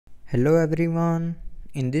Hello everyone,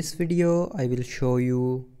 in this video I will show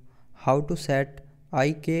you how to set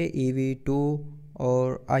IKEv2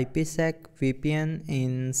 or IPSec VPN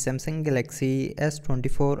in Samsung Galaxy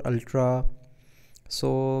S24 Ultra.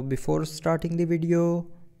 So before starting the video,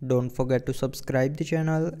 don't forget to subscribe the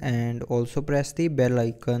channel and also press the bell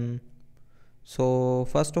icon. So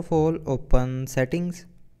first of all, open settings.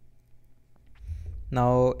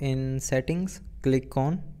 Now in settings, click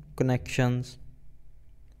on connections.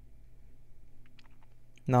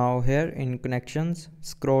 Now here in connections,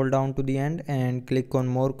 scroll down to the end and click on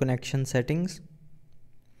more connection settings,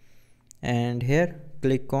 and here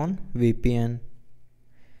click on VPN.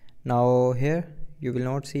 Now here you will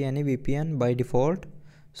not see any VPN by default,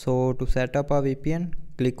 so to set up a VPN,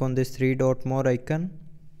 click on this three dot more icon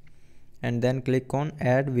and then click on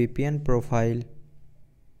add VPN profile.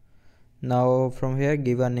 Now from here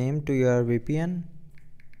give a name to your VPN,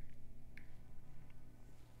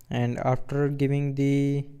 and after giving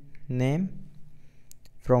the name,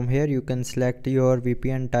 from here you can select your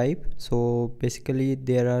VPN type. So basically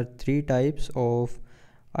there are three types of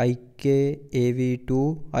IKEv2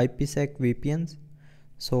 IPSec VPNs.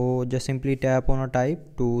 So just simply tap on a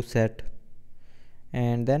type to set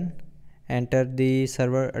and then enter the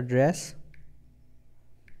server address,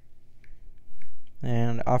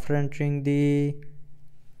 and after entering the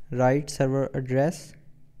right server address,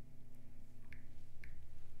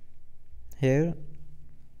 here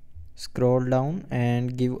scroll down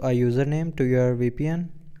and give a username to your VPN,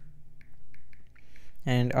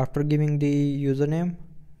 and after giving the username,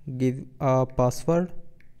 give a password,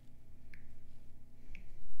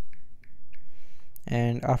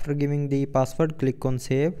 and after giving the password, click on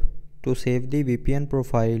save to save the VPN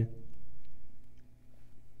profile.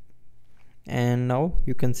 And now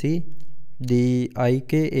you can see the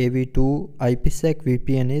IKEv2 IPSec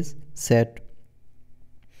VPN is set.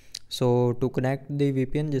 So to connect the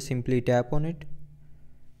VPN, just simply tap on it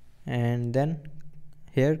and then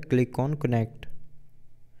here click on connect.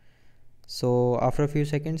 So after a few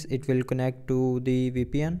seconds it will connect to the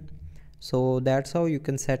VPN. So that's how you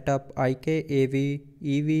can set up IKEv2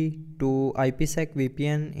 IPSec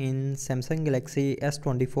VPN in Samsung Galaxy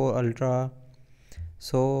S24 Ultra.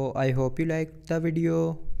 So I hope you liked the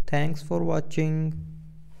video. Thanks for watching.